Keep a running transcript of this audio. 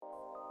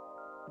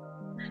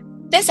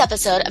This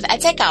episode of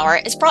EdTech Hour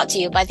is brought to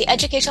you by the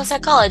Educational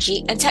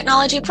Psychology and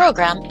Technology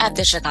program at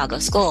the Chicago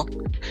School.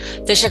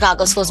 The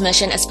Chicago School's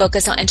mission is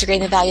focused on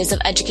integrating the values of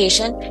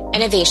education,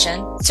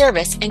 innovation,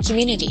 service, and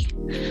community.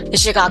 The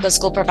Chicago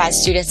School provides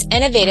students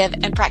innovative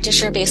and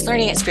practitioner-based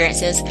learning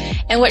experiences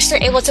in which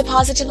they're able to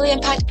positively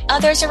impact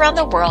others around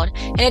the world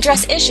and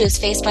address issues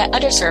faced by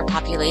underserved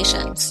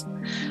populations.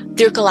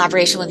 Through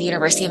collaboration with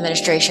university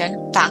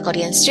administration,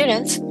 faculty, and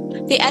students,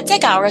 the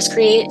EdTech Hour is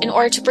created in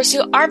order to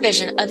pursue our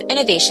vision of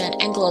innovation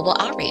and global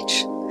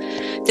outreach.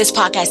 This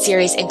podcast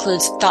series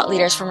includes thought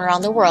leaders from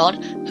around the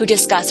world who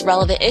discuss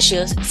relevant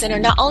issues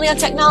centered not only on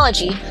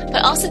technology,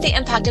 but also the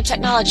impact of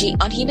technology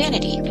on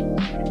humanity.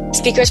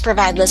 Speakers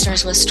provide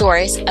listeners with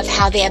stories of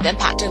how they have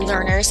impacted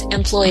learners,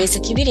 employees,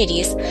 and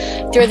communities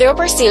through their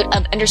pursuit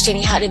of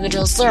understanding how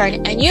individuals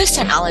learn and use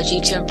technology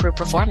to improve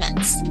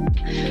performance.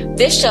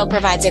 This show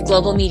provides a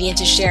global medium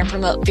to share and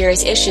promote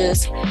various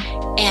issues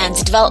and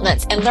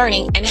developments in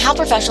learning and how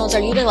professionals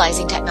are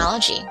utilizing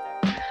technology.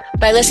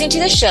 By listening to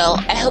the show,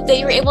 I hope that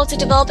you're able to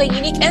develop a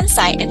unique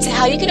insight into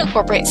how you can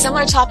incorporate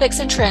similar topics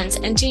and trends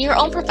into your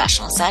own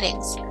professional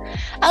settings.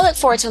 I look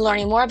forward to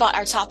learning more about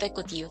our topic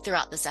with you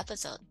throughout this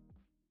episode.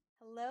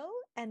 Hello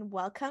and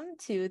welcome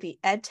to the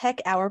EdTech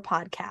Hour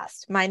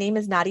podcast. My name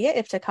is Nadia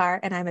Iftikhar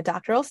and I'm a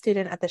doctoral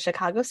student at the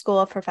Chicago School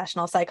of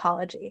Professional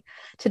Psychology.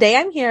 Today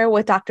I'm here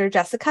with Dr.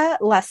 Jessica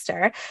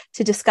Lester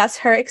to discuss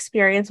her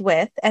experience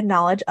with and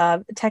knowledge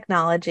of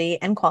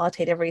technology and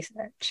qualitative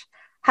research.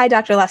 Hi,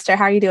 Dr. Lester.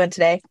 How are you doing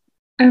today?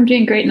 I'm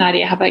doing great,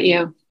 Nadia. How about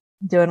you?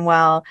 Doing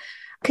well.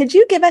 Could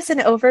you give us an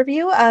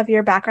overview of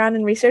your background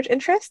and research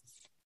interests?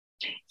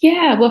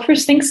 Yeah, well,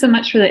 first, thanks so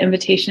much for the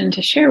invitation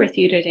to share with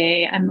you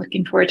today. I'm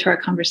looking forward to our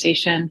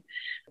conversation.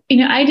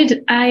 I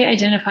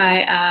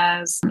identify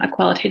as a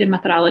qualitative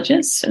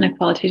methodologist and a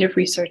qualitative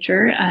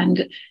researcher,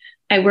 and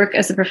I work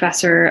as a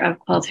professor of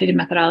qualitative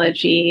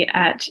methodology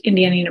at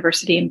Indiana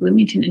University in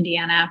Bloomington,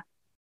 Indiana,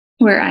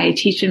 where I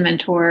teach and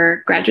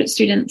mentor graduate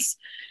students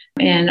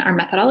in our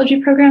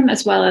methodology program,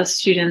 as well as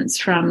students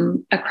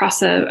from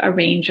across a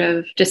range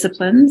of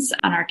disciplines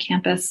on our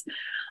campus,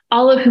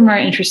 all of whom are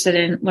interested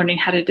in learning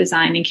how to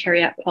design and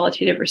carry out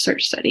qualitative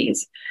research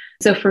studies.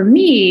 So for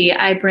me,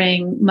 I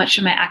bring much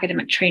of my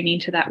academic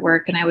training to that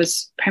work, and I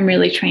was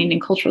primarily trained in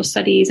cultural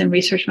studies and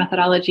research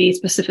methodology,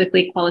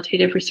 specifically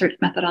qualitative research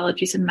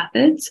methodologies and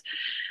methods.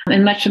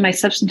 And much of my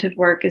substantive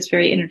work is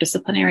very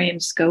interdisciplinary in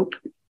scope.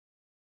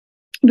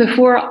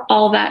 Before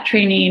all that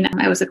training,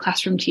 I was a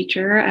classroom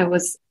teacher. I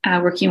was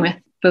working with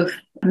both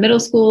middle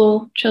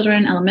school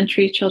children,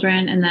 elementary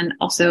children, and then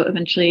also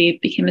eventually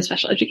became a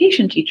special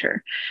education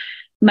teacher.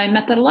 My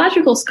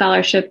methodological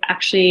scholarship,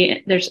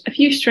 actually, there's a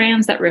few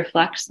strands that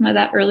reflect some of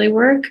that early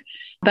work,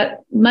 but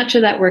much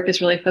of that work is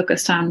really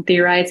focused on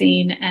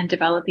theorizing and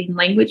developing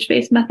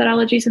language-based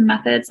methodologies and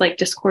methods like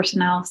discourse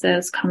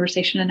analysis,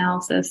 conversation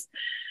analysis.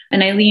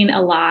 And I lean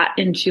a lot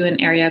into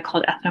an area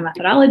called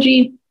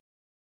ethnomethodology,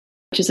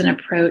 which is an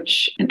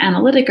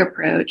analytic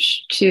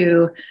approach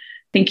to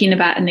thinking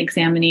about and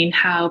examining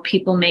how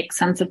people make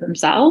sense of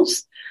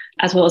themselves,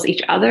 as well as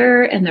each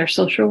other and their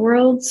social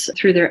worlds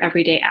through their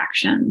everyday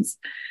actions.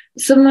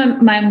 Some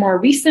of my more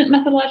recent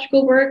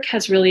methodological work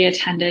has really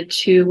attended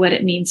to what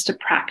it means to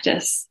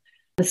practice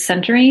the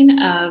centering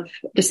of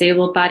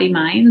disabled body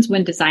minds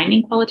when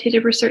designing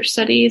qualitative research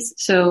studies.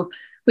 So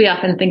we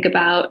often think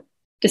about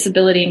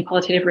disability and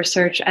qualitative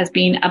research as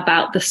being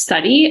about the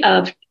study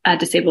of a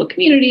disabled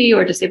community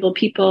or disabled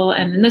people.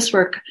 And in this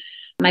work,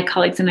 my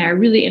colleagues and I are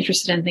really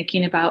interested in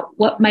thinking about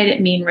what might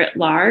it mean writ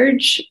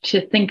large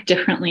to think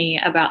differently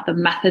about the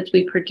methods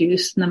we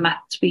produce and the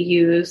methods we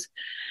use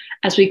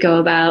as we go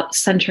about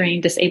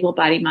centering disabled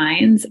body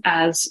minds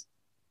as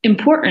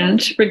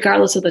important,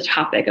 regardless of the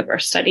topic of our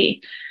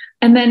study.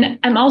 And then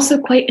I'm also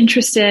quite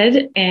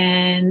interested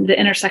in the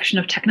intersection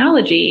of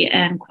technology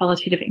and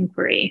qualitative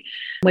inquiry,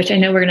 which I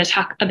know we're going to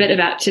talk a bit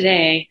about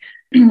today.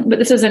 But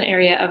this is an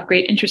area of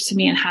great interest to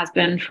me and has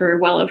been for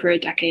well over a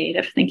decade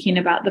of thinking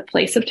about the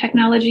place of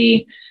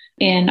technology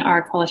in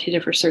our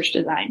qualitative research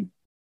design.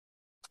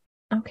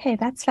 Okay,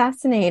 that's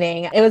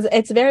fascinating.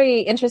 It's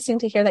very interesting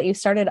to hear that you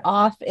started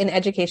off in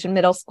education,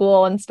 middle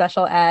school and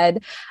special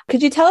ed.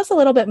 Could you tell us a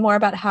little bit more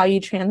about how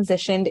you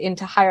transitioned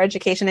into higher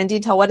education in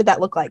detail? What did that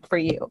look like for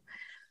you?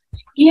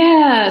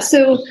 Yeah,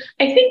 so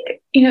I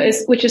think,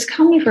 which is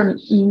coming from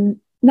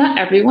not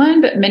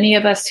everyone, but many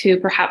of us who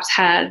perhaps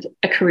had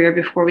a career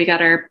before we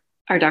got our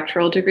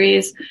doctoral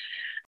degrees.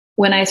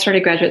 When I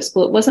started graduate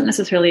school, it wasn't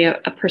necessarily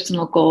a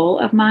personal goal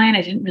of mine.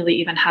 I didn't really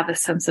even have a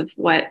sense of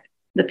what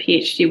the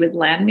PhD would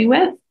land me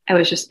with. I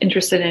was just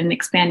interested in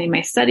expanding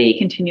my study,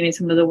 continuing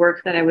some of the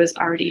work that I was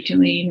already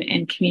doing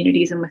in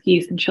communities and with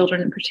youth and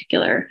children in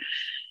particular.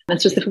 And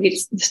specifically,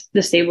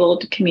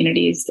 disabled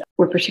communities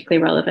were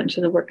particularly relevant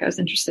to the work I was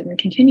interested in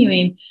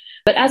continuing.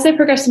 But as I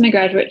progressed in my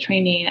graduate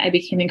training, I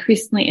became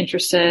increasingly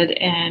interested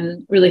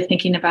in really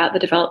thinking about the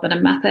development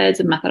of methods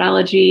and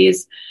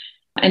methodologies,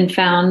 and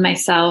found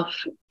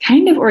myself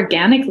kind of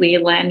organically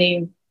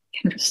landing,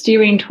 kind of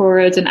steering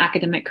towards an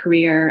academic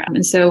career.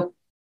 And so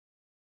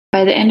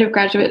By the end of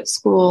graduate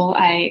school,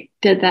 I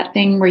did that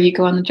thing where you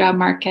go on the job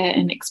market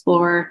and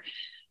explore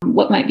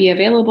what might be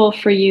available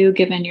for you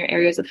given your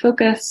areas of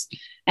focus.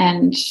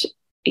 And,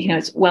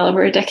 it's well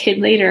over a decade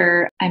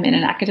later, I'm in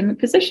an academic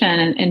position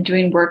and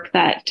doing work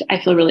that I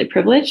feel really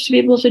privileged to be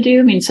able to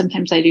do. I mean,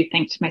 sometimes I do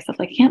think to myself,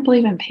 I can't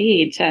believe I'm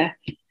paid to,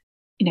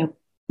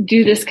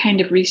 do this kind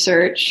of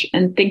research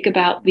and think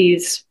about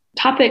these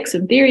topics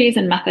and theories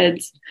and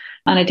methods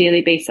on a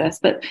daily basis.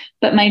 But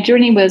my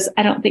journey was,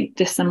 I don't think,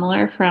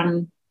 dissimilar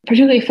from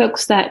particularly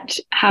folks that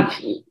have,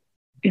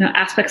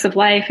 aspects of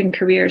life and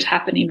careers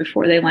happening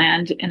before they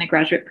land in a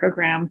graduate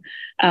program.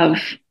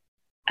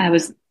 I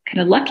was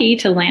kind of lucky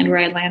to land where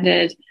I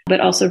landed, but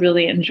also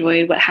really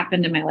enjoyed what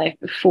happened in my life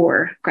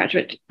before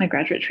my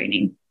graduate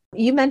training.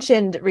 You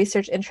mentioned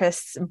research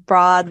interests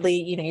broadly.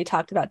 You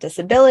talked about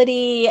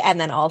disability and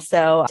then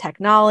also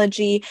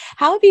technology.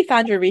 How have you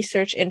found your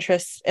research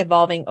interests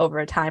evolving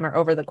over time or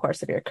over the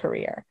course of your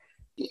career?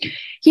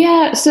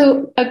 Yeah,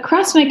 so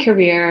across my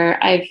career,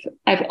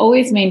 I've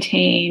always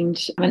maintained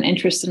an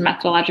interest in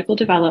methodological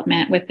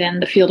development within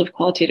the field of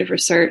qualitative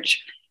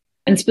research,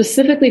 and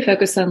specifically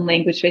focused on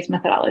language-based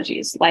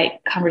methodologies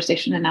like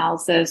conversation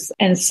analysis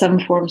and some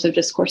forms of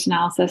discourse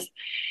analysis.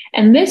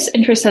 And this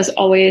interest has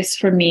always,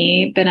 for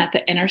me, been at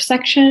the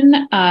intersection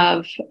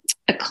of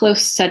a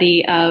close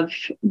study of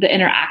the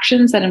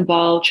interactions that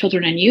involve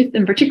children and youth.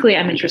 And particularly,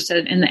 I'm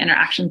interested in the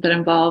interactions that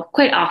involve,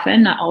 quite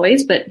often, not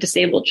always, but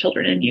disabled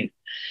children and youth.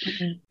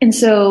 Mm-hmm. And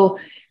so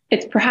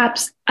it's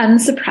perhaps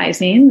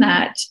unsurprising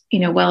that,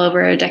 well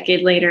over a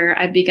decade later,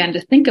 I've begun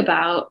to think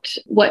about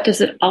what does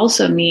it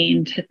also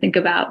mean to think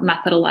about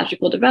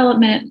methodological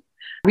development,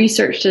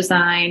 research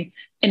design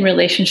in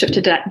relationship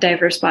to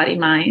diverse body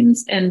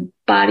minds and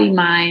body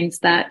minds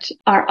that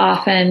are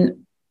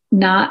often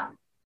not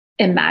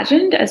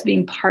imagined as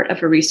being part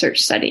of a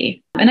research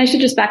study. And I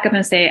should just back up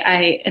and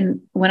say,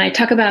 when I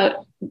talk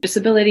about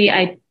disability,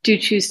 I do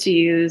choose to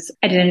use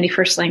identity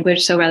first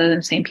language. So rather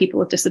than saying people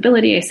with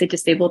disability, I say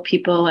disabled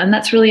people. And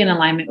that's really in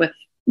alignment with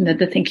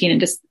the thinking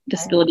in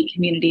disability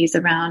communities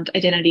around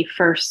identity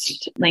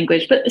first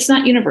language. But it's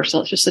not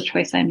universal. It's just a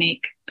choice I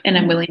make, and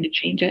I'm willing to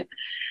change it.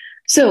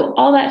 So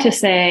all that to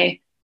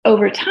say,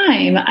 over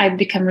time, I've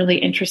become really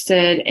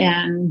interested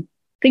in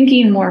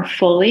thinking more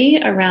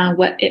fully around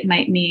what it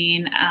might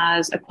mean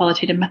as a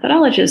qualitative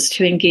methodologist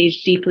to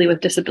engage deeply with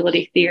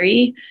disability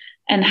theory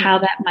and how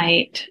that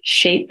might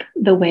shape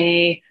the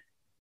way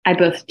I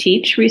both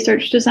teach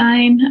research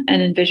design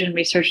and envision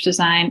research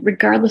design,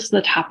 regardless of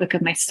the topic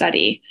of my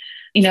study.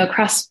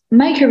 Across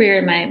my career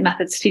in my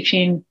methods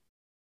teaching,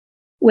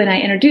 when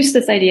I introduce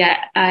this idea,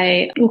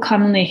 I will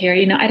commonly hear,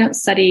 I don't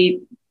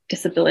study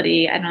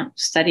disability. I don't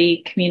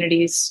study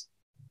communities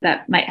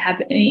that might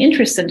have any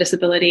interest in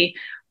disability.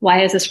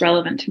 Why is this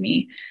relevant to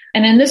me?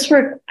 And in this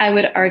work, I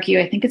would argue,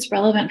 I think it's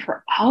relevant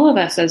for all of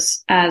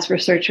us as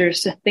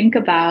researchers to think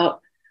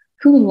about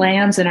who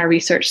lands in our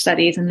research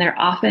studies. And they're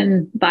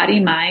often body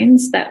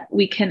minds that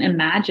we can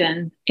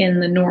imagine in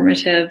the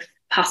normative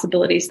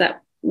possibilities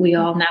that we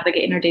all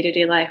navigate in our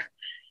day-to-day life.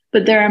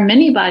 But there are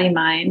many body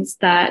minds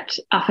that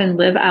often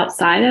live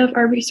outside of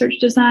our research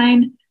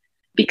design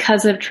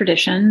because of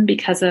tradition,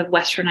 because of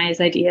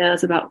westernized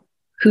ideas about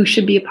who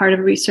should be a part of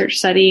a research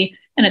study.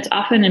 And it's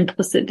often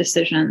implicit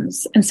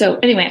decisions. And so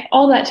anyway,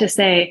 all that to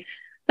say,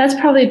 that's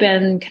probably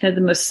been kind of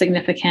the most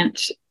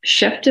significant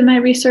shift in my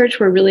research.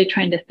 We're really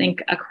trying to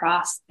think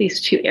across these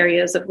two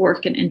areas of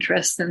work and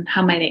interests and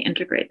how might I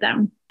integrate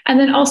them. And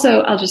then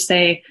also, I'll just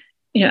say,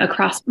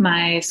 across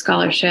my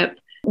scholarship,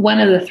 one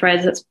of the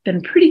threads that's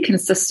been pretty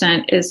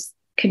consistent is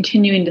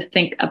continuing to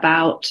think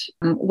about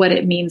what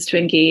it means to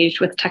engage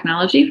with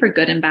technology for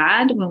good and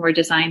bad when we're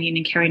designing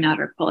and carrying out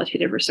our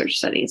qualitative research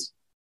studies.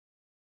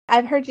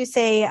 I've heard you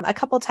say a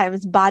couple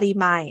times body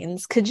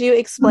minds. Could you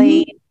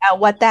explain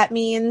what that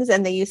means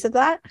and the use of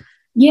that?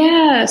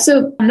 Yeah,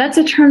 so that's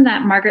a term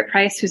that Margaret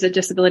Price, who's a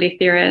disability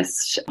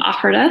theorist,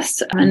 offered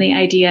us. And the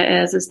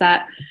idea is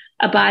that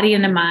a body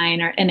and a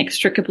mind are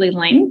inextricably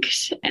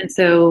linked. And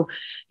so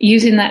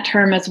using that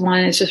term as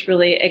one is just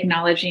really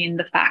acknowledging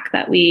the fact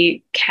that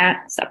we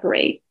can't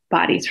separate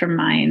bodies from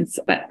minds,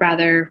 but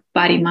rather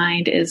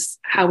body-mind is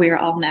how we are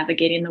all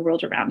navigating the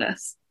world around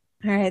us.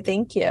 All right,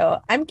 thank you.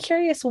 I'm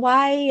curious,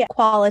 why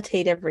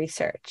qualitative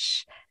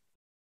research?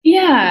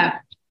 Yeah.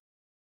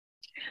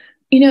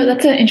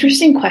 That's an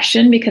interesting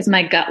question because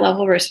my gut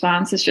level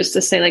response is just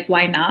to say,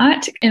 why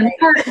not? In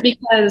part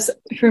because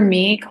for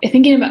me,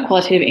 thinking about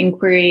qualitative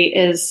inquiry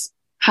is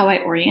how I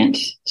orient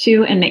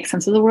to and make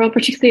sense of the world,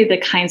 particularly the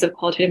kinds of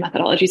qualitative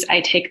methodologies I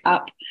take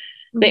up.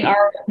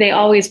 They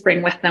always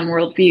bring with them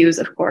worldviews,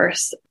 of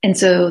course. And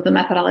so the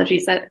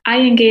methodologies that I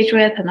engage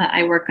with and that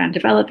I work on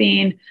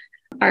developing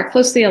are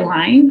closely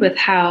aligned with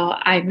how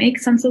I make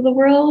sense of the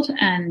world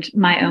and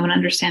my own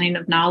understanding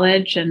of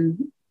knowledge and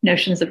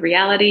notions of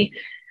reality.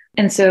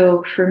 And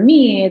so for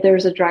me,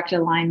 there's a direct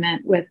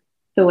alignment with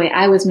the way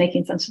I was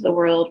making sense of the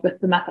world with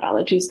the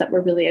methodologies that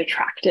were really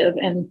attractive,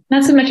 and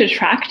not so much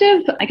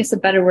attractive. I guess a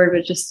better word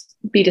would just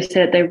be to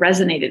say that they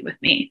resonated with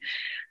me.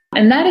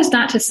 And that is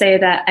not to say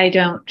that I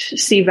don't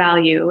see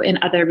value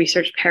in other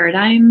research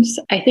paradigms.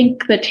 I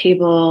think the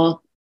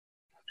table,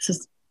 this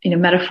is,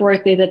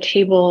 metaphorically, the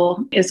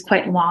table is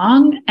quite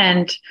long.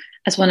 And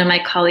as one of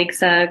my colleagues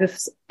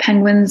says,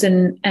 penguins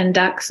and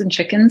ducks and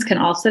chickens can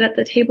all sit at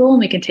the table, and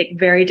we can look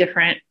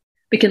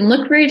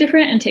very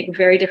different and take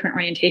very different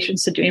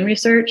orientations to doing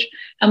research.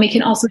 And we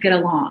can also get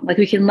along. Like,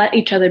 we can let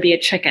each other be a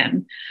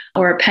chicken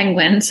or a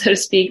penguin, so to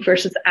speak,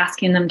 versus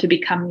asking them to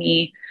become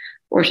me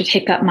or to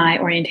take up my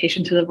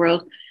orientation to the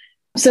world.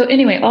 So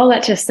anyway, all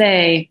that to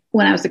say,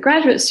 when I was a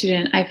graduate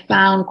student, I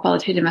found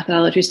qualitative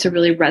methodologies to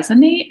really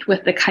resonate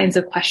with the kinds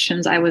of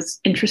questions I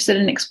was interested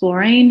in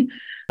exploring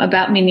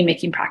about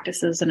meaning-making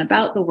practices and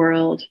about the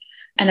world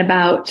and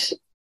about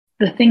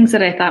the things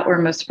that I thought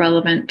were most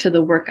relevant to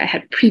the work I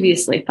had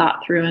previously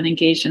thought through and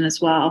engaged in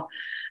as well.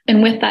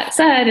 And with that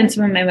said, in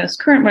some of my most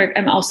current work,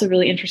 I'm also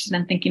really interested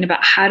in thinking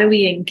about how do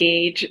we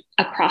engage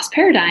across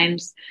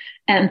paradigms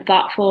and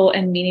thoughtful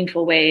and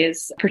meaningful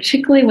ways,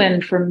 particularly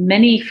when for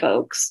many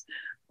folks,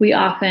 we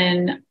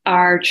often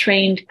are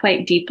trained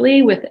quite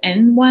deeply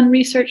within one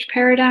research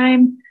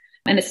paradigm.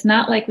 And it's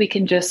not like we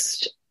can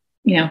just,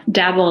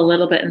 dabble a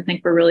little bit and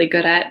think we're really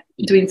good at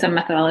doing some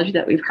methodology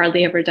that we've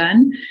hardly ever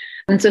done.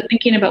 And so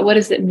thinking about what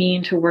does it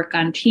mean to work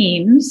on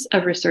teams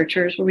of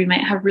researchers where we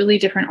might have really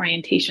different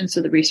orientations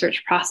to the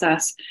research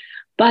process,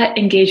 but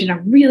engage in a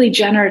really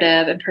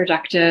generative and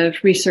productive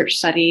research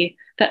study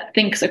that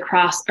thinks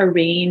across a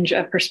range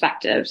of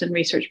perspectives and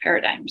research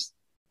paradigms.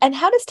 And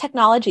how does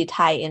technology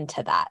tie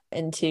into that,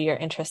 into your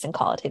interest in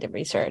qualitative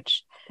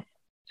research?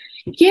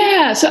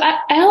 Yeah, so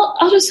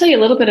I'll just tell you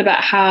a little bit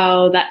about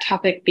how that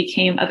topic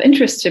became of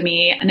interest to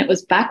me. And it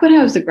was back when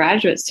I was a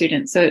graduate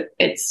student. So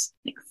it's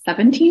like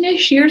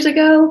 17-ish years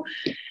ago.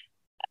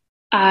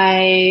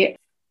 I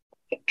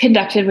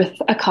with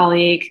a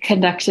colleague,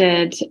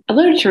 conducted a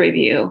literature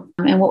review.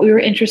 And what we were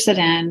interested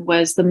in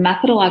was the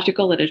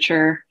methodological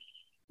literature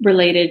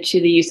related to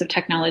the use of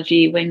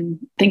technology when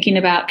thinking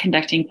about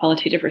conducting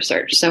qualitative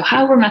research. So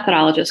how were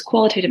methodologists,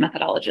 qualitative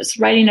methodologists,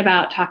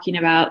 talking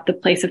about the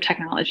place of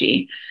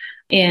technology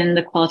in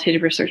the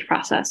qualitative research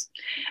process?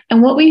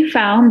 And what we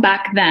found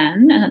back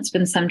then, and it's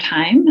been some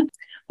time,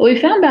 what we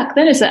found back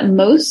then is that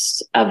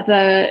most of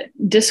the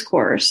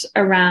discourse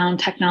around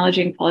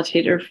technology and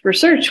qualitative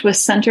research was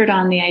centered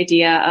on the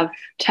idea of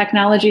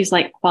technologies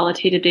like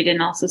qualitative data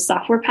analysis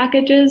software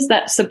packages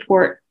that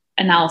support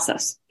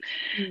analysis.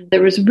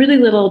 There was really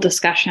little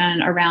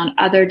discussion around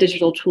other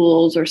digital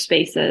tools or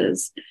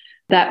spaces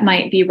that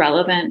might be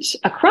relevant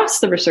across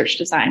the research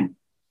design.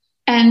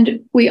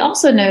 And we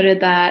also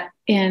noted that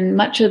in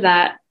much of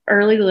that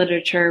early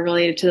literature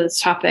related to this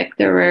topic,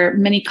 there were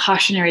many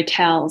cautionary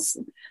tales,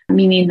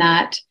 meaning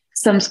that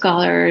some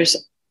scholars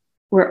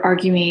were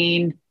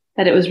arguing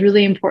that it was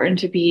really important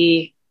to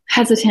be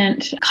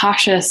hesitant,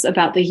 cautious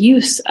about the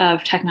use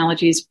of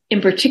technologies,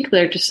 in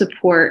particular to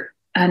support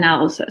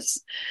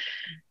analysis.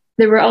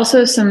 There were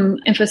also some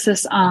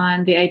emphasis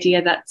on the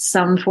idea that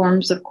some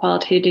forms of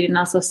qualitative data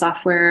analysis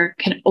software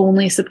can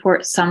only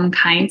support some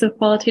kinds of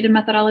qualitative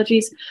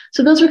methodologies.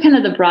 So those were kind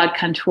of the broad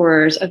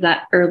contours of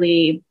that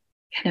early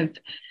kind of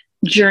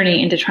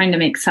journey into trying to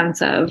make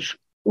sense of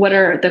what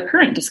are the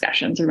current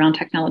discussions around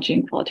technology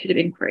and qualitative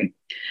inquiry.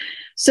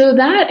 So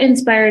that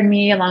inspired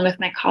me, along with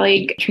my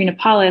colleague, Trina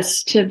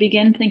Paulus, to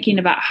begin thinking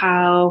about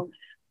how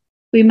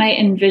we might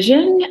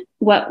envision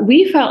what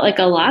we felt like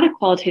a lot of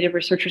qualitative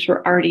researchers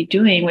were already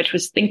doing, which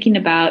was thinking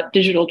about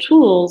digital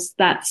tools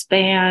that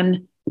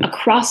span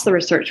across the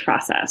research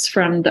process,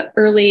 from the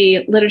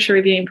early literature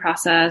reviewing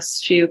process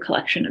to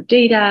collection of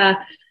data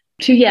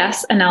to,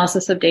 yes,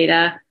 analysis of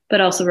data,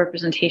 but also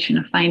representation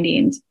of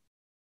findings.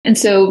 And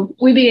so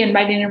we began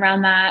writing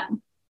around that.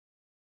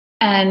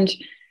 And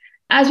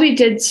as we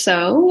did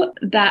so,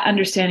 that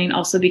understanding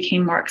also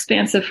became more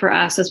expansive for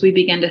us as we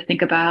began to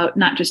think about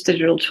not just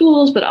digital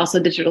tools, but also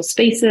digital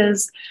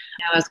spaces.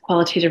 As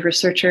qualitative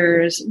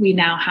researchers, we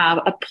now have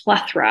a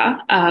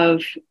plethora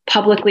of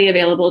publicly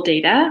available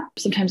data.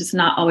 Sometimes it's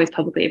not always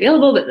publicly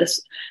available, but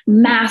this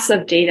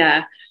massive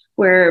data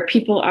where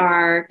people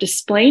are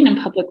displaying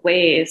in public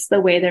ways the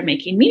way they're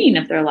making meaning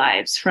of their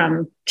lives,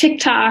 from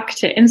TikTok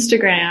to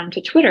Instagram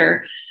to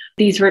Twitter.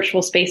 These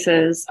virtual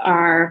spaces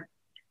are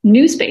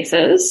new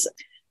spaces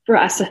for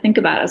us to think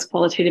about as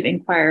qualitative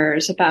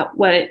inquirers about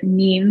what it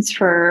means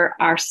for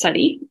our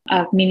study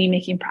of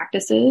meaning-making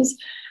practices,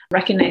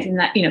 recognizing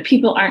that,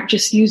 people aren't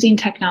just using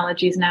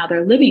technologies now,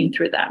 they're living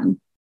through them.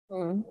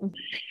 Mm-hmm.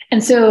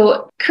 And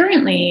so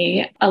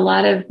currently, a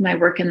lot of my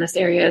work in this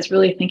area is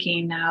really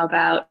thinking now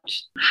about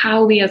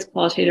how we as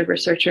qualitative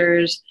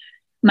researchers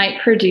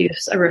might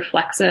produce a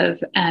reflexive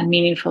and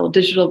meaningful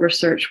digital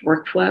research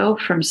workflow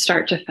from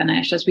start to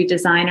finish as we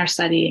design our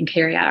study and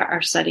carry out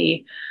our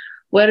study.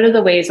 What are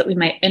the ways that we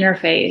might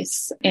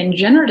interface in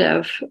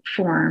generative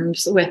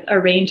forms with a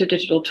range of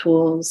digital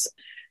tools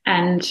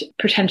and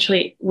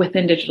potentially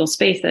within digital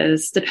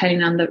spaces,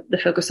 depending on the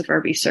focus of our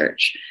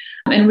research?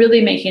 And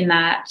really making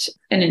that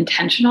an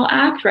intentional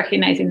act,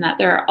 recognizing that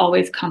there are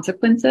always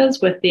consequences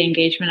with the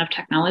engagement of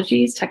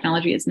technologies.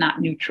 Technology is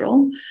not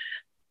neutral.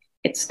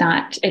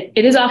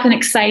 it is often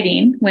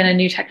exciting when a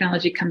new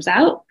technology comes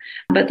out,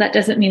 but that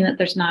doesn't mean that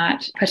there's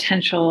not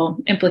potential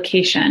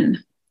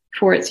implication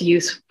for its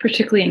use,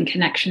 particularly in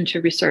connection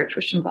to research,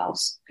 which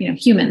involves,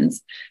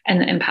 humans and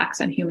the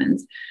impacts on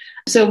humans.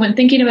 So when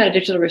thinking about a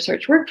digital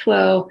research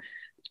workflow,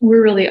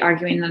 we're really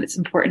arguing that it's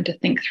important to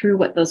think through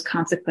what those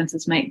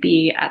consequences might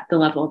be at the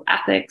level of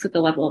ethics, at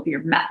the level of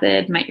your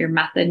method. Might your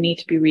method need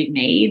to be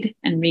remade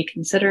and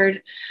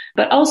reconsidered?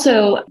 But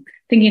also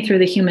thinking through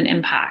the human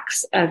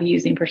impacts of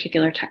using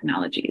particular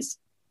technologies.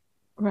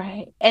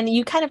 Right. And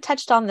you kind of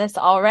touched on this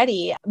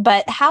already,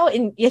 but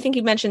I think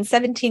you mentioned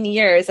 17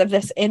 years of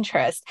this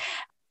interest.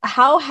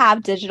 How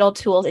have digital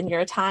tools in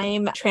your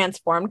time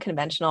transformed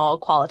conventional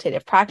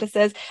qualitative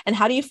practices? And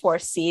how do you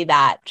foresee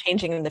that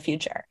changing in the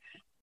future?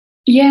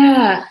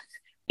 Yeah.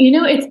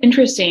 It's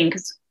interesting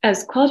because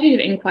as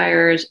qualitative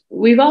inquirers,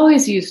 we've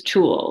always used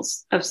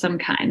tools of some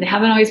kind. They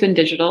haven't always been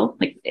digital.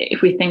 Like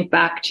if we think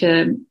back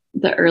to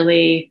the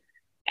early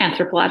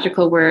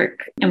anthropological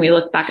work and we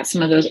look back at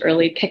some of those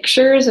early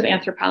pictures of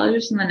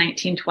anthropologists in the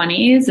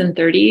 1920s and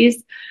 30s,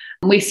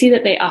 we see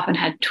that they often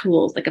had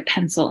tools like a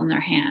pencil in their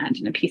hand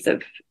and a piece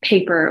of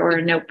paper or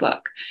a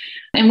notebook.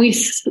 And we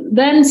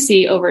then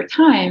see over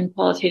time,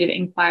 qualitative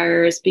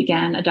inquirers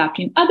began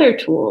adopting other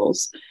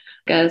tools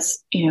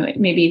as,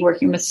 maybe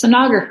working with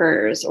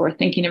sonographers or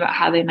thinking about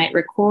how they might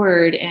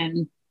record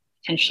and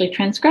potentially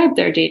transcribe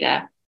their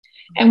data.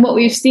 And what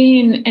we've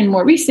seen in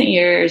more recent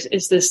years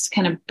is this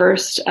kind of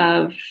burst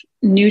of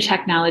new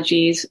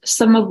technologies,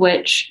 some of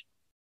which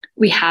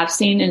we have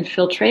seen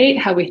infiltrate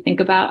how we think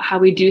about how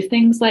we do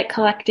things like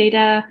collect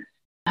data,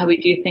 how we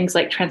do things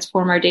like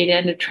transform our data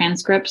into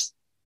transcripts.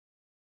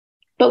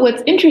 But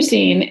what's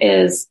interesting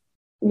is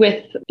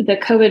with the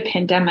COVID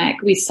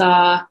pandemic, we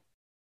saw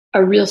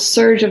a real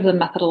surge of the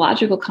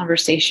methodological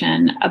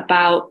conversation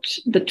about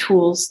the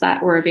tools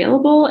that were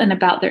available and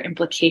about their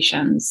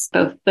implications,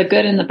 both the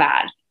good and the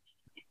bad.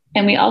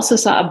 And we also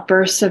saw a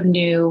burst of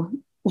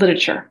new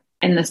literature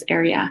in this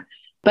area.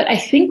 But I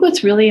think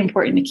what's really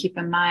important to keep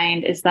in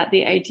mind is that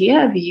the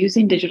idea of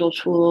using digital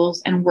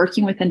tools and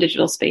working within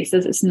digital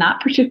spaces is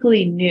not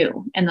particularly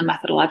new in the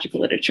methodological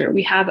literature.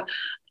 We have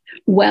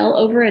well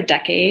over a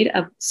decade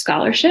of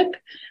scholarship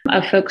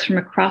of folks from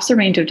across a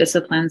range of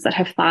disciplines that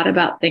have thought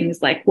about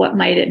things like what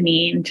might it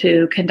mean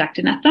to conduct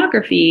an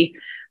ethnography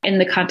in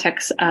the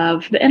context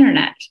of the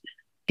internet.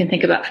 You can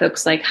think about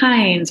folks like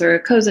Hines or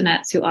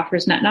Kozinets, who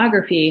offers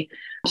netnography.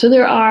 So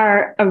there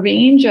are a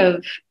range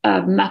of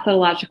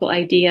methodological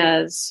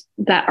ideas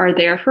that are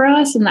there for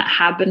us and that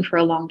have been for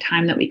a long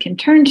time that we can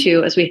turn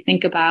to as we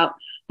think about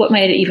what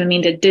might it even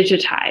mean to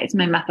digitize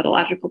my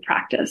methodological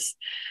practice.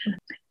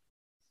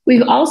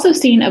 We've also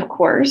seen, of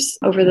course,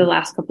 over the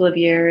last couple of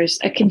years,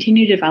 a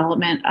continued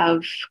development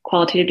of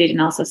qualitative data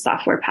analysis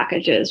software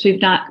packages.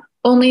 We've not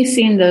only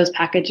seen those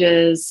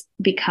packages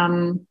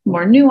become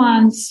more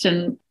nuanced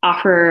and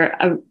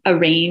offer a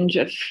range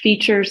of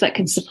features that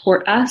can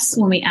support us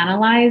when we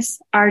analyze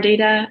our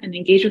data and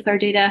engage with our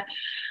data.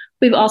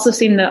 We've also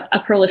seen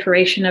a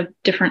proliferation of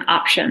different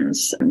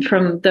options,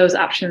 from those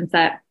options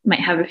that might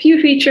have a few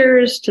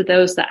features to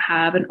those that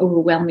have an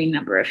overwhelming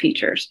number of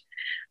features.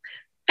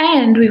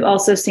 And we've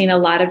also seen a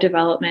lot of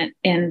development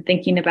in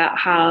thinking about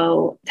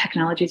how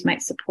technologies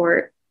might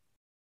support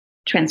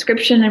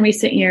transcription in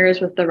recent years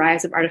with the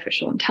rise of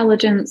artificial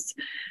intelligence.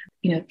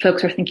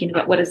 Folks are thinking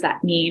about what does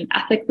that mean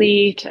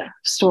ethically to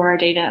store our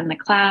data in the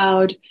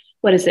cloud?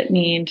 What does it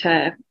mean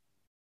to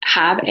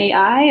have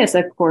AI as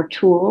a core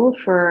tool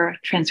for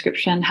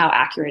transcription? How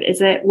accurate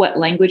is it? What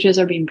languages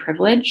are being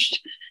privileged?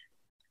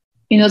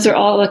 Those are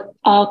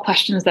all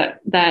questions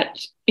that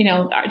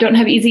don't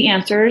have easy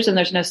answers, and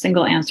there's no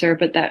single answer,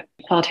 but that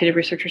qualitative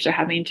researchers are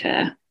having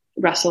to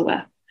wrestle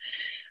with.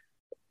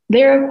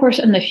 There, of course,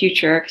 in the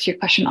future, because your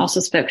question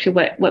also spoke to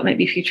what might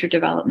be future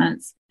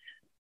developments.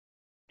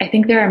 I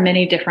think there are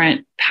many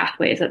different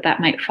pathways that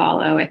might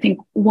follow. I think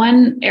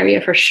one area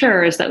for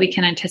sure is that we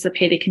can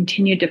anticipate a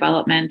continued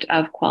development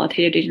of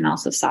qualitative data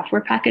analysis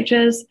software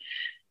packages.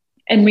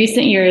 In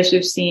recent years,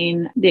 we've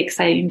seen the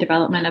exciting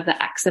development of the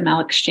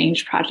XML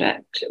Exchange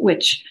project,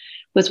 which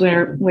was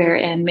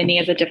wherein many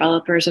of the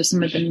developers of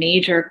some of the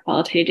major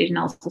qualitative data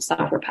analysis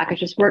software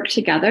packages worked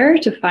together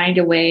to find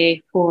a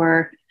way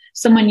for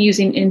someone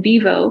using in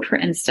vivo, for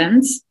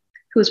instance,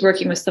 who was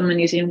working with someone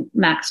using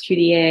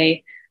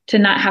MaxQDA, to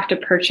not have to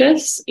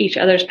purchase each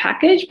other's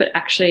package, but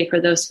actually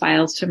for those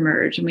files to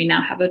merge. And we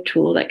now have a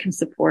tool that can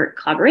support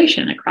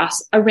collaboration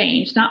across a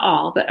range, not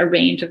all, but a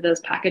range of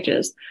those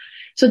packages.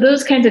 So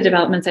those kinds of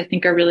developments, I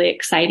think, are really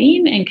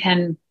exciting and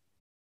can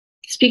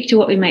speak to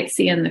what we might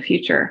see in the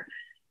future.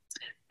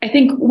 I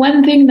think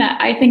one thing that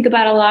I think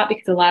about a lot,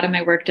 because a lot of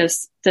my work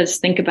does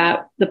think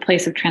about the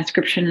place of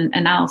transcription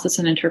analysis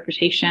and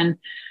interpretation.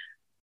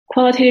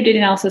 Qualitative data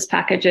analysis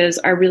packages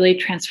are really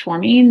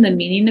transforming the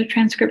meaning of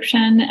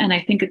transcription. And I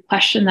think a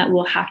question that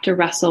we'll have to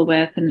wrestle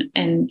with,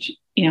 and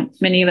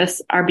many of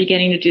us are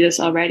beginning to do this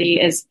already,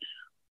 is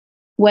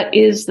what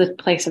is the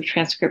place of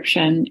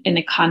transcription in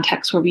a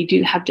context where we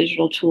do have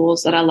digital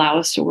tools that allow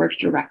us to work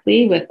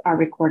directly with our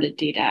recorded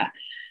data?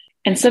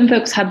 And some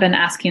folks have been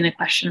asking the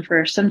question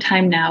for some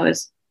time now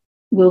is,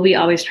 will we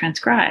always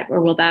transcribe,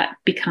 or will that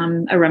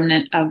become a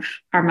remnant of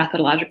our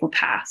methodological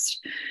past?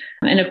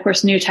 And of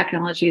course, new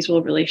technologies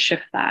will really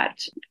shift that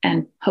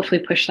and hopefully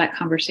push that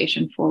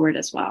conversation forward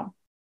as well.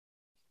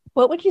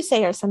 What would you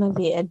say are some of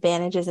the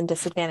advantages and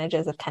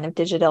disadvantages of kind of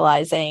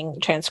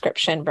digitalizing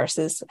transcription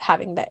versus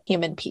having that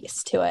human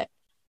piece to it?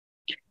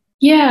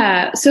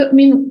 Yeah. So,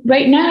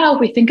 right now, if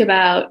we think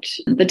about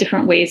the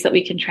different ways that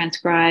we can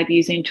transcribe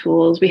using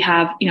tools, we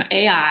have,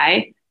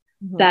 AI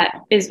that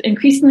is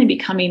increasingly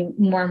becoming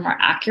more and more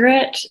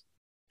accurate.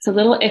 It's a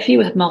little iffy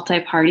with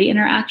multi-party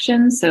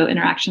interactions, so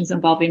interactions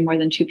involving more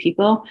than two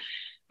people.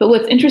 But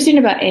what's interesting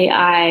about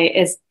AI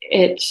is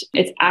its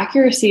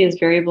accuracy is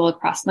variable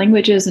across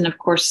languages. And of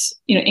course,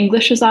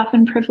 English is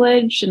often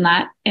privileged, and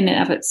that in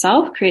and of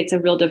itself creates a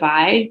real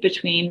divide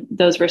between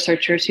those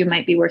researchers who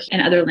might be working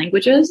in other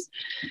languages.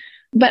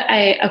 But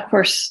I, of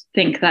course,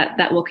 think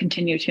that will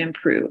continue to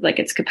improve, like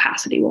its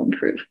capacity will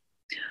improve.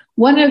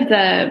 One of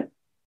the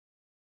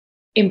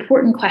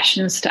important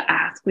questions to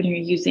ask when you're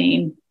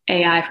using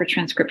AI for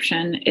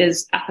transcription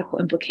is ethical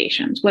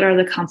implications. What are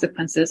the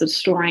consequences of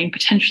storing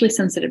potentially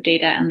sensitive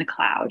data in the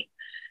cloud?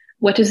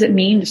 What does it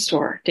mean to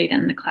store data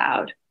in the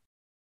cloud?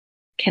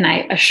 Can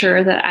I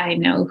assure that I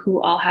know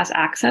who all has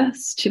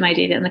access to my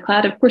data in the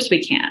cloud? Of course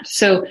we can't.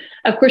 So,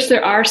 of course,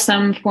 there are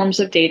some forms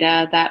of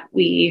data that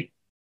we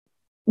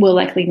will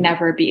likely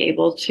never be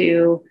able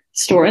to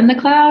store in the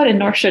cloud, and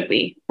nor should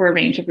we, for a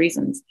range of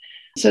reasons.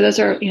 So those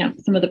are,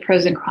 some of the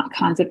pros and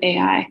cons of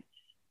AI.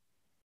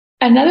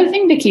 Another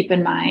thing to keep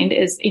in mind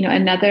is,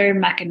 another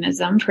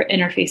mechanism for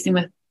interfacing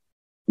with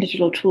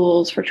digital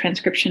tools for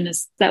transcription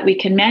is that we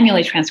can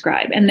manually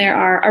transcribe. And there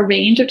are a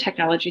range of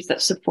technologies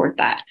that support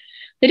that.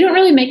 They don't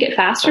really make it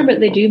faster, but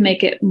they do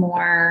make it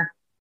more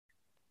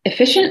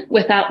efficient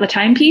without the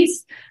time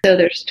piece. So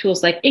there's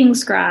tools like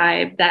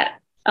IngScribe that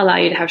allow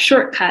you to have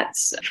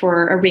shortcuts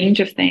for a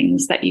range of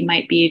things that you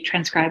might be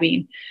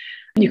transcribing.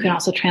 You can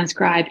also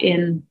transcribe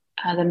in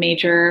the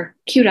major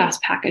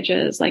QDOS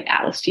packages like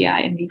Atlas GI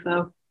and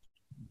Vivo.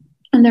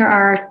 And there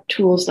are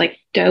tools like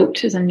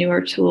DOTE is a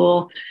newer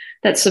tool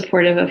that's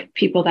supportive of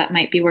people that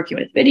might be working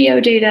with video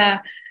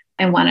data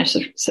and want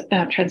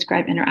to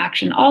transcribe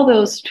interaction. All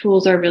those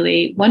tools are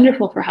really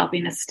wonderful for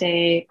helping us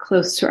stay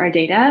close to our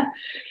data.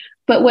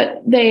 But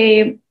what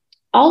they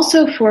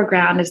also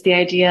foreground is the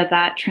idea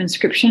that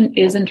transcription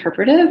is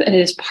interpretive and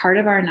it is part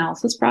of our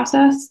analysis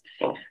process.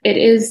 It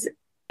is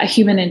a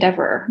human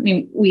endeavor.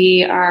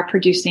 We are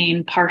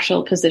producing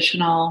partial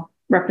positional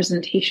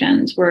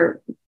representations. We're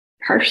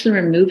partially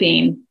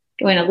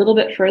going a little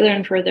bit further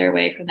and further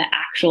away from the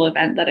actual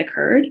event that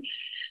occurred.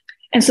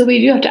 And so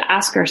we do have to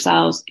ask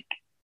ourselves,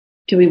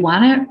 do we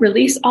want to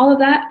release all of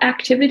that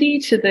activity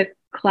to the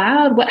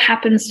cloud? What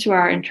happens to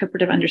our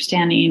interpretive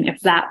understanding if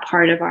that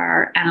part of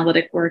our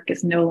analytic work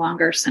is no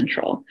longer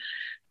central?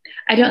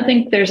 I don't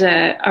think there's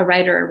a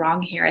right or a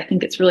wrong here. I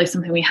think it's really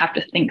something we have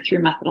to think through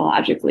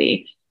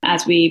methodologically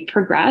as we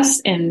progress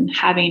in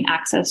having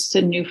access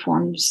to new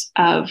forms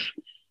of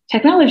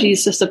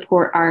technologies to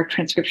support our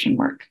transcription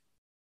work.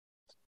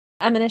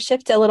 I'm going to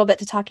shift a little bit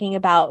to talking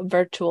about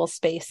virtual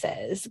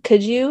spaces.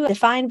 Could you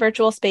define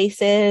virtual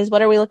spaces?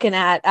 What are we looking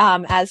at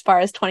as far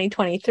as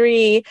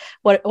 2023?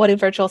 What do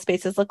virtual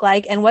spaces look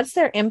like? And what's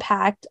their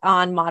impact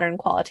on modern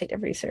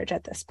qualitative research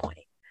at this point?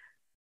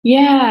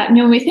 Yeah,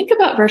 when we think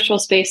about virtual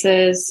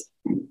spaces,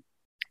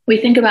 we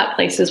think about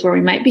places where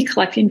we might be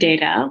collecting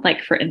data.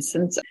 Like, for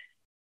instance,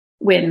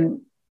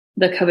 when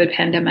the COVID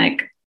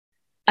pandemic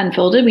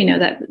unfolded, we know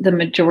that the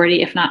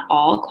majority, if not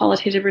all,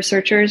 qualitative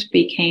researchers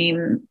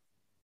became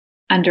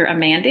under a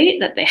mandate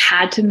that they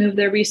had to move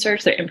their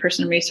research, their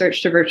in-person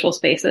research, to virtual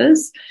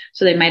spaces.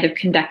 So they might have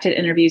conducted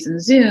interviews in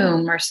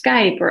Zoom or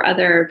Skype or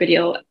other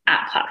video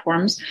app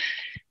platforms.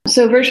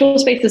 So virtual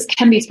spaces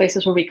can be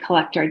spaces where we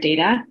collect our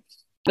data.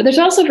 But there's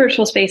also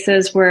virtual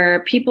spaces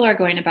where people are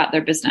going about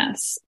their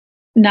business,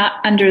 not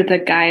under the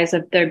guise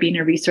of there being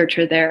a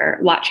researcher there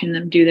watching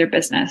them do their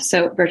business.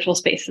 So virtual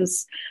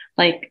spaces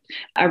like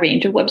a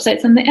range of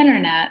websites on the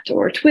internet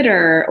or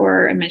Twitter,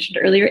 or I mentioned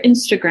earlier,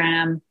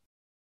 Instagram,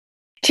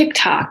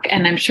 TikTok,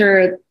 and I'm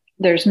sure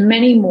there's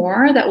many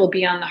more that will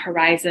be on the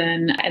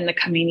horizon in the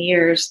coming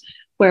years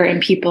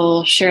wherein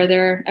people share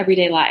their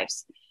everyday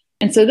lives.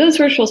 And so those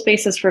virtual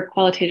spaces for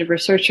qualitative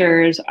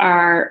researchers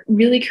are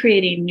really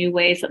creating new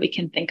ways that we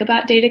can think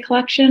about data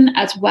collection,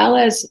 as well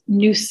as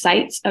new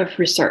sites of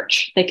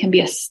research. They can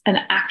be an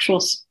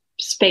actual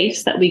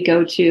space that we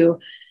go to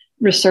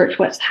research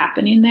what's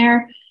happening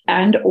there,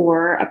 and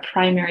or a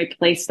primary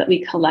place that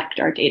we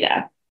collect our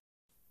data.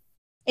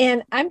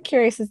 And I'm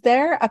curious, is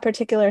there a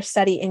particular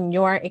study in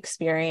your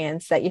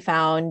experience that you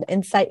found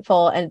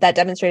insightful and that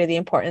demonstrated the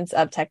importance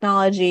of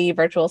technology,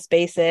 virtual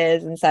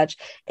spaces, and such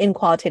in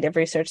qualitative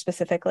research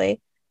specifically?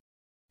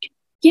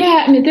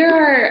 Yeah, there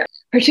are,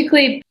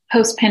 particularly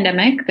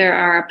post-pandemic, there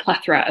are a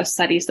plethora of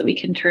studies that we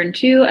can turn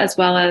to, as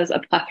well as a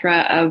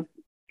plethora of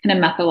kind of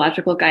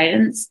methodological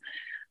guidance.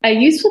 A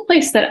useful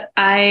place that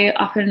I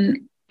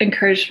often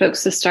encourage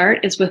folks to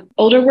start is with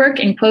older work,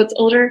 in quotes,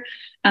 older,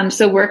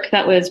 So work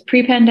that was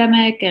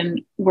pre-pandemic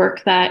and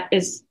work that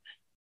is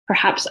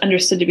perhaps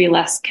understood to be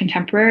less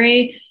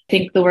contemporary. I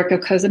think the work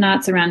of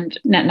Kozanats around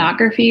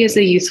netnography is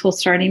a useful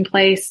starting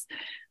place.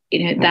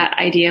 That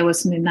idea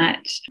was something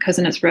that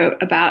Kozanats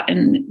wrote about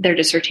in their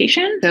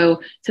dissertation.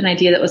 So it's an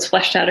idea that was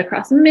fleshed out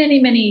across many,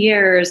 many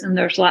years. And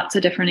there's lots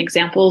of different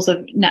examples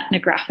of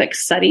ethnographic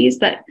studies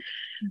that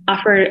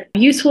offer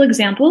useful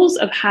examples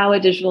of how a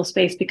digital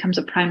space becomes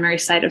a primary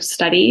site of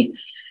study.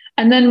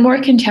 And then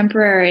more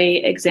contemporary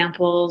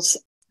examples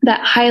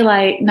that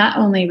highlight not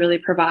only really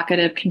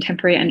provocative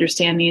contemporary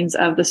understandings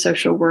of the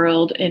social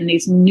world in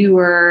these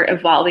newer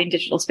evolving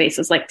digital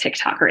spaces like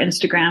TikTok or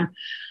Instagram,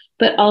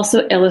 but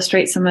also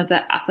illustrate some of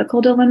the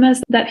ethical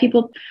dilemmas that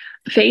people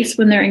face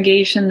when they're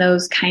engaged in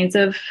those kinds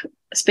of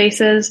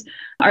spaces,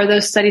 are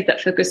those studies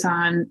that focus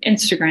on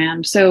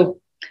Instagram. So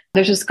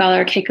there's a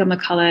scholar, Keiko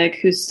McCulloch,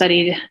 who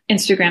studied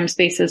Instagram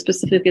spaces,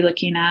 specifically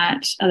looking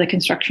at the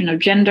construction of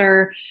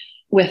gender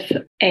with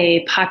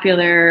a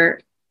popular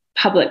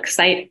public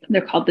site.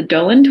 They're called the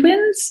Dolan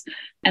Twins.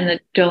 And the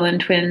Dolan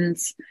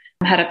Twins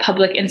had a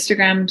public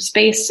Instagram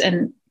space,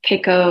 and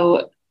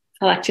Keiko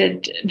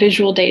collected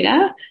visual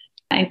data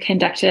and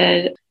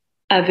conducted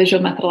a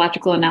visual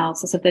methodological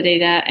analysis of the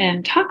data,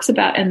 and talks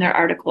about in their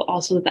article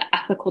also the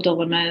ethical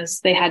dilemmas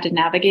they had to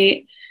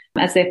navigate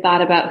as they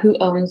thought about who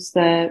owns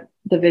the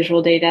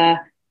visual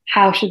data,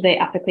 how should they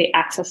ethically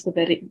access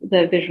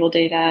the visual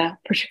data,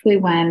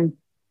 particularly when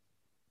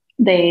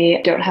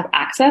they don't have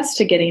access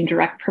to getting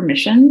direct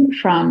permission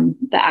from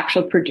the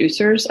actual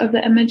producers of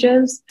the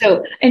images.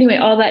 So anyway,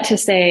 all that to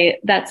say,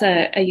 that's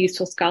a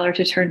useful scholar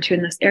to turn to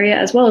in this area,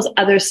 as well as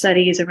other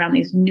studies around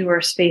these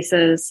newer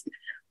spaces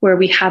where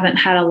we haven't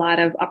had a lot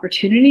of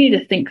opportunity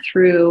to think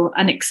through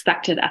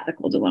unexpected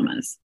ethical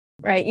dilemmas.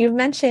 Right. You've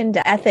mentioned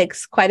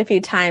ethics quite a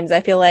few times. I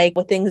feel like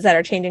with things that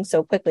are changing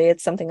so quickly,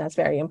 it's something that's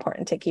very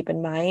important to keep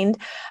in mind.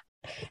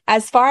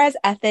 As far as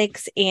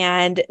ethics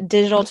and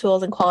digital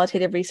tools and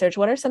qualitative research,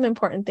 what are some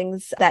important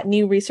things that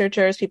new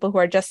researchers, people who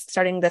are just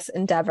starting this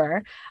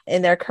endeavor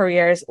in their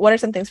careers, what are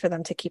some things for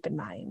them to keep in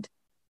mind?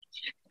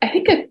 I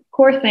think a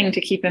core thing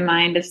to keep in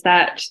mind is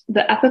that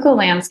the ethical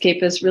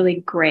landscape is really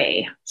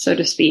gray, so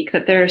to speak,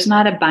 that there's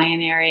not a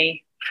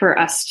binary for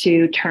us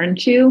to turn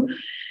to.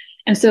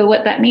 And so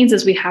what that means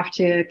is we have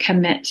to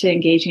commit to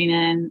engaging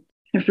in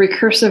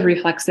recursive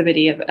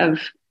reflexivity of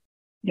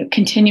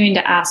continuing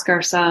to ask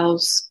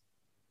ourselves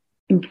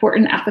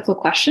important ethical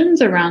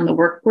questions around the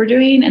work we're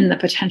doing and the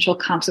potential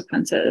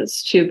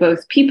consequences to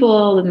both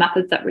people, the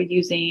methods that we're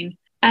using,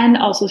 and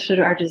also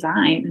to our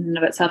design in and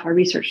of itself, our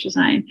research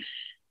design.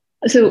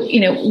 So,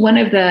 one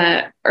of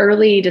the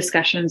early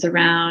discussions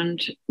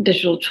around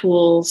digital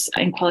tools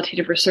and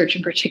qualitative research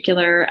in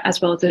particular, as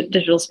well as the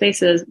digital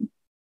spaces,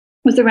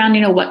 was around,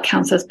 what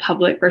counts as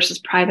public versus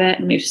private.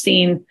 And we've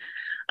seen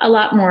a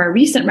lot more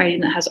recent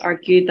writing that has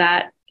argued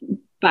that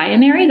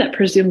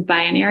presumed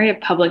binary of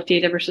public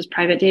data versus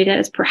private data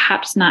is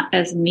perhaps not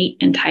as neat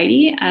and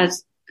tidy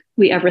as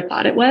we ever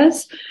thought it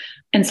was.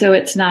 And so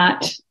it's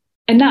not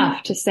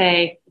enough to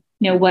say,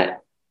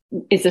 what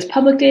is this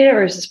public data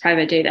or is this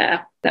private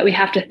data? That we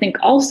have to think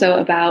also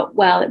about,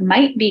 well, it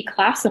might be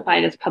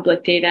classified as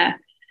public data.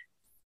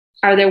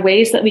 Are there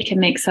ways that we can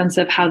make sense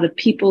of how the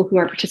people who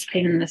are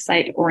participating in the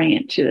site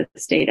orient to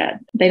this data?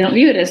 They don't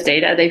view it as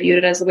data. They view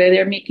it as the way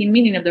they're making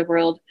meaning of the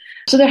world.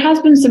 So there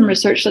has been some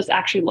research that's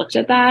actually looked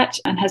at that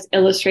and has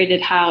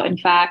illustrated how, in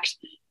fact,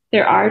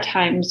 there are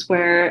times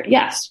where,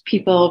 yes,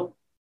 people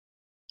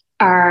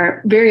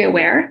are very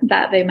aware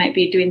that they might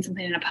be doing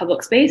something in a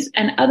public space,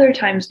 and other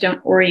times don't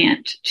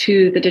orient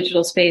to the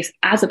digital space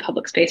as a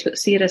public space, but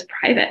see it as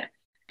private.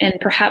 And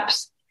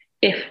perhaps,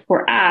 if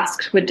we're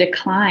asked, would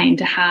decline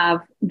to have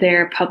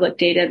their public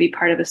data be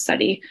part of a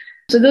study.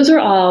 So those are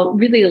all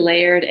really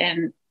layered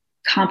and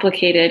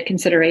complicated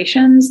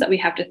considerations that we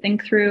have to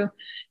think through.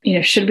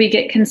 Should we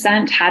get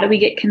consent? How do we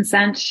get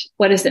consent?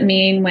 What does it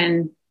mean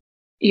when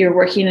you're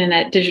working in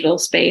a digital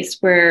space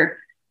where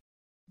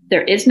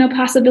there is no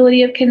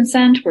possibility of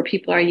consent, where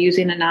people are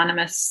using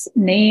anonymous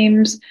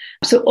names?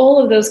 So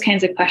all of those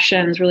kinds of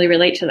questions really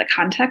relate to the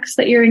context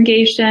that you're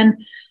engaged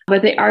in,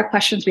 but they are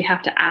questions we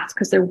have to ask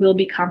because there will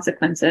be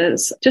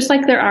consequences. Just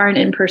like there are in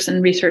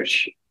in-person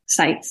research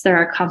sites, there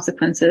are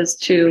consequences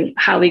to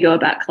how we go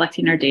about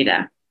collecting our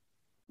data.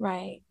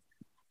 Right.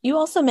 You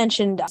also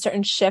mentioned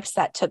certain shifts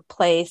that took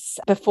place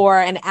before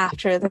and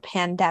after the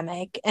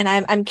pandemic. And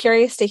I'm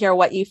curious to hear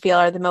what you feel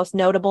are the most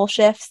notable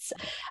shifts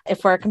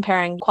if we're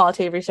comparing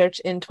qualitative research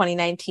in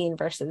 2019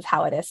 versus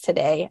how it is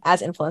today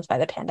as influenced by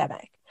the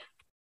pandemic.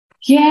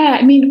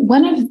 Yeah,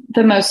 one of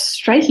the most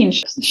striking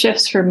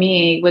shifts for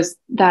me was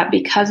that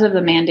because of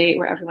the mandate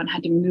where everyone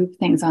had to move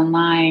things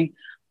online,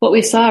 what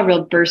we saw a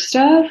real burst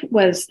of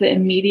was the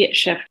immediate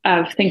shift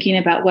of thinking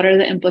about what are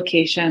the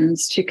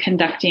implications to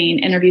conducting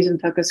interviews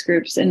and focus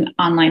groups in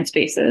online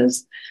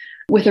spaces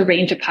with a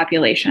range of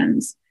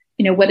populations.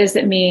 What does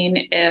it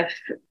mean if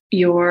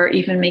you're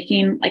even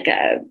making like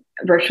a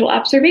virtual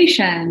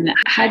observation?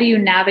 How do you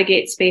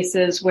navigate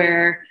spaces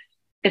where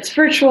it's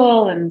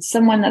virtual and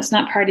someone that's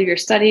not part of your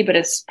study, but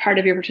is part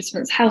of your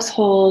participant's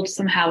household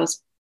somehow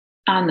is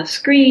on the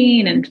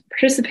screen and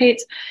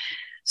participates.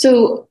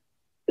 So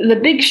the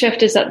big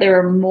shift is that there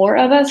are more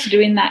of us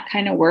doing that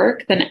kind of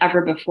work than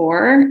ever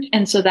before.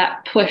 And so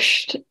that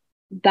pushed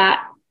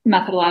that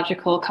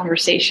methodological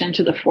conversation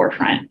to the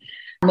forefront,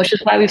 which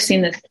is why we've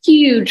seen this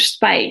huge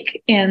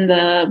spike in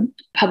the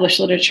published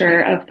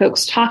literature of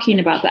folks talking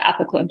about the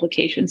ethical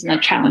implications and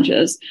the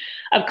challenges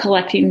of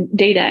collecting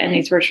data in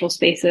these virtual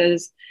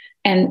spaces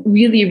and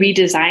really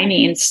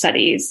redesigning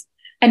studies.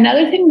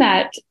 Another thing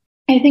that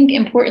I think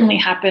importantly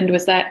happened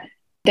was that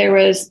there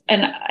was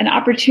an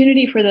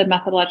opportunity for the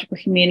methodological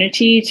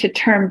community to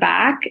turn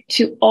back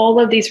to all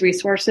of these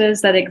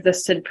resources that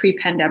existed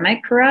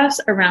pre-pandemic for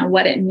us around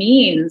what it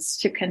means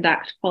to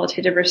conduct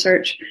qualitative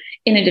research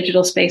in a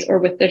digital space or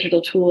with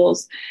digital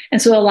tools.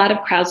 And so a lot of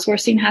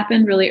crowdsourcing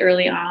happened really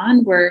early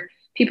on where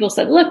people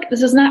said, look,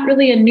 this is not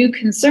really a new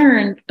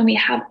concern. And we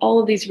have all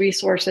of these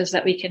resources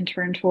that we can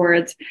turn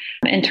towards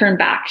and turn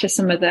back to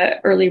some of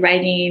the early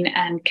writing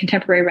and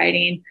contemporary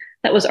writing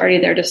that was already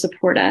there to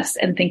support us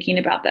in thinking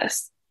about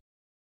this.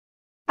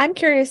 I'm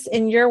curious,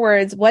 in your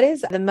words, what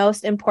is the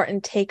most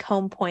important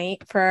take-home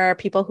point for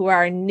people who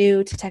are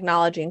new to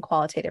technology and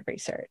qualitative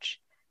research?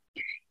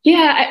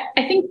 Yeah,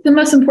 I think the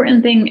most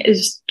important thing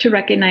is to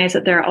recognize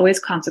that there are always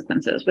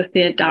consequences with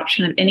the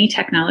adoption of any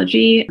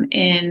technology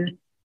in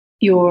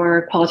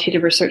your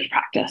qualitative research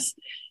practice.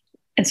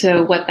 And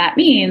so what that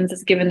means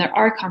is, given there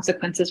are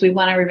consequences, we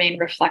want to remain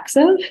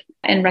reflexive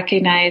and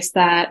recognize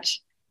that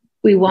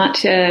we want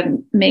to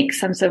make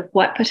sense of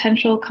what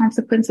potential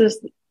consequences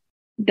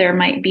there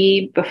might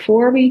be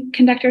before we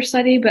conduct our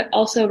study, but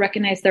also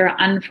recognize there are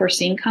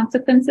unforeseen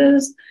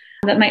consequences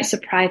that might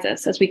surprise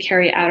us as we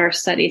carry out our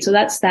study. So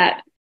that's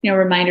that,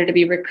 reminder to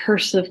be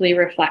recursively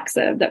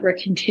reflexive, that we're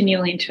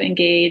continuing to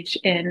engage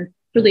in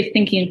really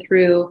thinking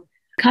through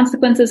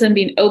consequences and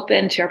being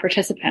open to our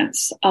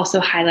participants, also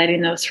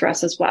highlighting those for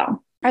us as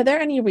well. Are there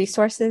any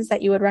resources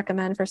that you would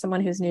recommend for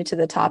someone who's new to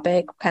the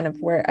topic, kind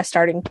of where a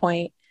starting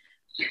point?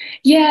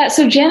 Yeah,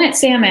 so Janet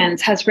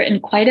Sammons has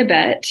written quite a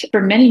bit for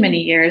many,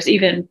 many years,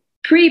 even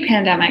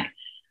pre-pandemic,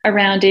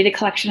 around data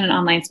collection in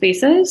online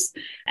spaces,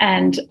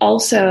 and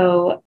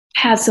also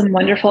has some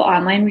wonderful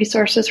online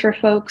resources for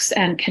folks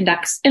and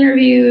conducts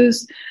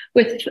interviews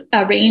with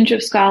a range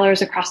of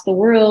scholars across the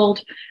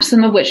world,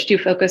 some of which do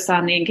focus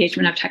on the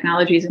engagement of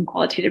technologies in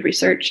qualitative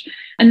research.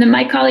 And then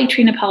my colleague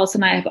Trina Paulus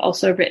and I have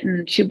also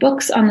written 2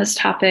 books on this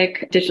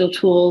topic, Digital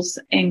Tools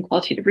in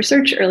Qualitative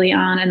Research early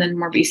on, and then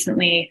more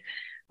recently,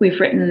 we've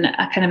written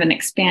a kind of an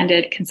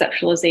expanded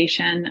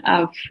conceptualization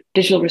of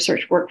digital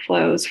research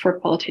workflows for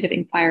qualitative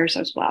inquirers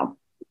as well.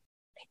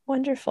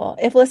 Wonderful.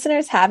 If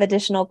listeners have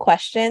additional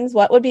questions,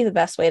 what would be the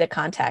best way to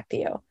contact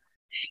you?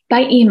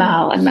 By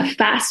email. I'm a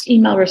fast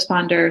email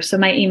responder. So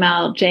my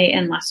email,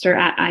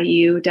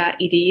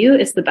 jnlester@iu.edu,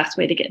 is the best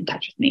way to get in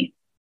touch with me.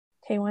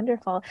 Okay,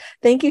 wonderful.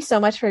 Thank you so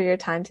much for your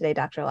time today,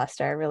 Dr.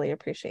 Lester. I really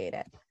appreciate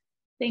it.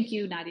 Thank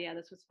you, Nadia.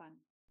 This was fun.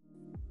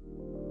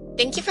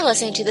 Thank you for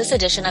listening to this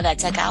edition of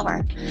EdTech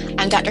Hour.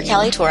 I'm Dr.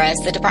 Kelly Torres,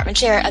 the Department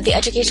Chair of the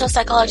Educational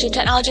Psychology and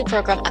Technology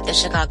Program at the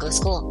Chicago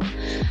School.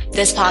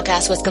 This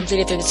podcast was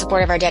completed through the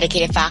support of our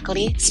dedicated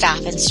faculty,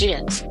 staff, and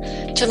students.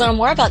 To learn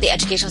more about the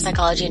Educational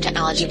Psychology and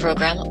Technology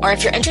Program, or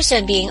if you're interested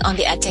in being on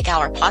the EdTech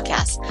Hour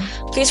podcast,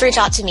 please reach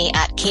out to me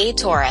at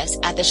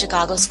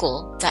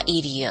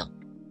ktorres@thechicagoschool.edu.